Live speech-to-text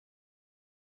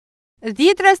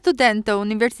Dhjetra studentë të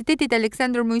Universitetit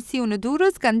Aleksandër Mujsiu në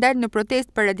Durrës kanë dalë në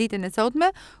protestë para ditën e sotme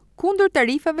kundër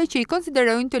tarifave që i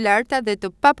konsiderojnë të larta dhe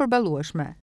të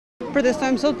papërballueshme.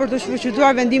 Protestojmë sot për të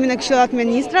shfrytëzuar vendimin e Këshillit të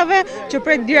Ministrave që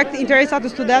prek direkt interesat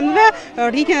të studentëve,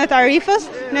 rritjen e tarifës.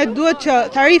 Ne duhet që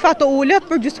tarifa të ulet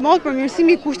për gjysmërisht për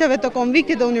mirësimi i kushteve të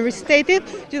konviktit të universitetit.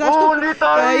 Gjithashtu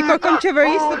i kërkojmë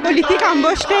qeverisë të politika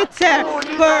mbështetëse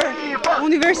për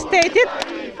universitetit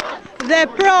dhe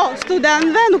pro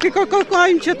studentëve, nuk i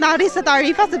kërkojmë që të na rrisë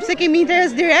tarifa sepse kemi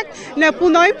interes direkt. Ne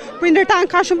punojmë, prindërtan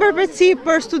ka shumë përparësi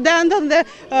për studentët dhe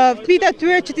fëmijët e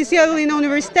tyre që t'i sjellin në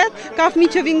universitet, ka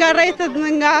fëmijë që vijnë nga rrethet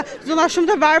nga zona shumë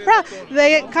të varfra dhe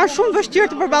ka shumë vështirë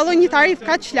të përballojnë një tarifë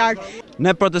kaq lartë.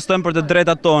 Ne protestojmë për të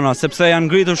drejtat tona, sepse janë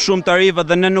ngritur shumë tarifat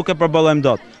dhe ne nuk e përballojmë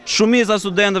dot. Shumica e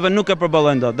studentëve nuk e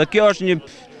përballojnë dot. Dhe kjo është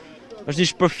një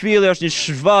shpërfillje, është një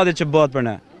shvati që bëhet për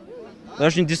ne. Dhe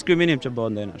është një diskriminim që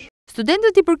bëhet ndaj nesh.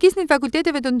 Studentët i përkisnin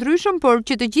fakulteteve të ndryshëm, por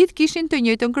që të gjithë kishin të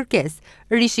njëjtën kërkesë,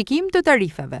 rishikim të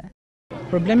tarifave.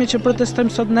 Problemi që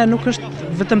protestojmë sot ne nuk është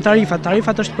vetëm tarifat.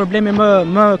 Tarifat është problemi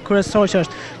më kryesor që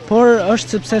është, por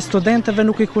është sepse studentëve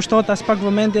nuk i kushtohet as pak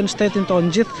vëmendje në shtetin tonë.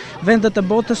 Në gjithë vendet e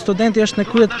botës studenti është në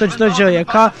krye të çdo gjëje.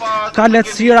 Ka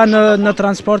lehtësira në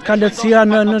transport, ka lehtësira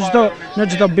në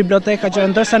çdo biblioteka që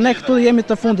ndërsa ne këtu jemi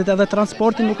të fundit edhe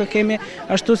transportin nuk e kemi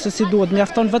ashtu se si duhet.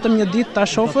 Mjafton vetëm një ditë ta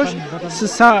shohësh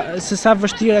se sa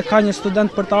vështirë ka një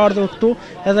student për të ardhur këtu,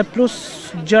 edhe plus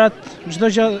gjërat çdo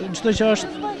gjë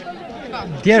është.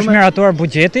 Dje është miratuar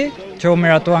buxheti, që u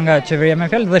miratua nga qeveria me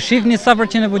fjalë, dhe shihni sa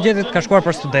përqind e buxhetit ka shkuar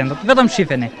për studentët. Vetëm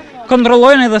shiheni.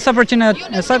 Kontrollojeni edhe sa përqind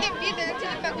e sa.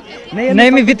 Ne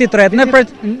jemi viti i tretë,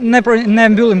 ne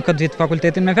mbyllim këtë vit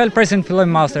fakultetin me fjalë, presim të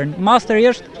fillojmë masterin. Masteri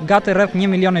është gati rreth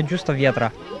 1,5 milion të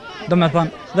vjetra. Domethënë,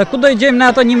 dhe ku do i gjejmë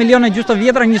ne ato 1,5 milion të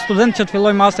vjetra një student që të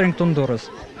fillojë masterin këtu në Durrës?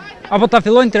 Apo ta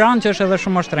fillojnë në Tiranë që është edhe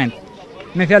shumë më shtrenjtë.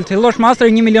 Me fjalë të fillosh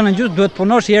masterin 1,5 milion duhet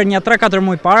punosh herë një 3-4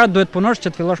 muaj para, duhet punosh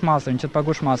që të fillosh masterin, që të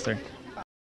paguash masterin.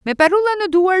 Me parulla në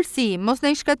duar si mos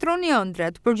na i shkatroni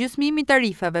ëndrat për gjysmimin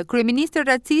tarifave, kryeministri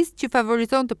racist që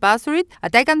favorizon të pasurit,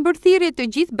 ata kanë bërë thirrje të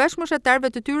gjithë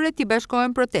bashkëmoshatarëve të tyre t'i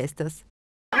bashkohen protestës.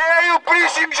 Ne ju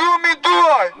prisim gjumin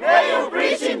tuaj! Ne ju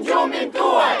prisim gjumin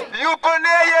tuaj! Ju për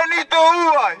ne jeni të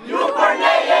huaj! Ju për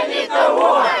ne jeni të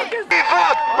huaj!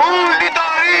 Ulli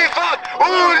tarifat!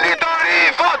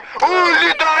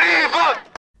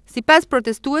 Sipas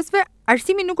protestuesve,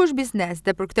 arsimi nuk është biznes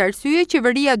dhe për këtë arsye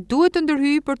qeveria duhet të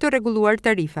ndërhyjë për të rregulluar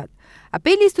tarifat.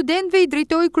 Apeli i studentëve i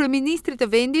drejtoi kryeministrit të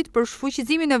vendit për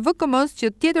shfuqizimin e VKM-s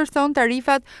që tjetërson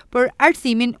tarifat për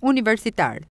arsimin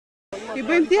universitar. I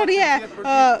bëjmë thirrje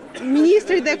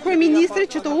ministrit dhe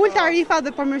kryeministrit që të ulë tarifat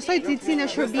dhe përmirësoj cilësinë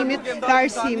e shërbimit të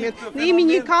arsimit. Ne jemi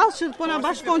një kallë që po na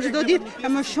bashkon çdo ditë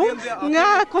e më shumë nga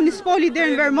Konispoli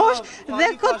deri në Vermosh dhe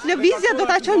këtë lëvizje do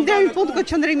ta çojmë deri në fund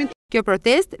këtë qëndrimin. Kjo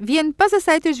protest vjen pas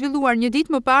asaj të zhvilluar një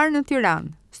ditë më parë në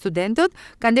Tiranë. Studentët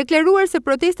kanë deklaruar se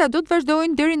protesta do të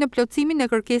vazhdojnë deri në plotësimin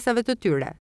e kërkesave të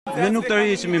tyre. Ne nuk të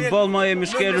rriqemi, boll më jemi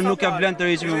shkelur, nuk ka vlen të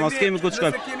rriqemi, mos kemi ku të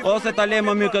shkojmë. Ose ta lejmë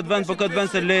më mirë këtë vend, po këtë vend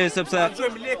se leje sepse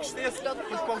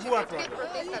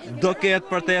do ketë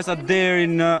protesta deri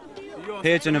në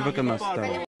heqjen e VKM-s.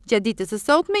 Gjatë ditës së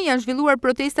sotme janë zhvilluar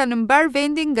protesta në mbar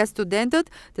vendin nga studentët,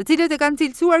 të cilët e kanë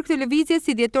cilësuar këtë lëvizje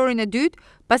si dhjetorin e dytë,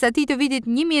 pas atij të vitit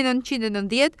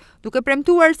 1990, duke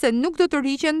premtuar se nuk do të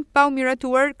rriqen pa u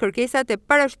miratuar kërkesat e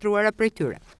parashtruara prej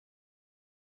tyre.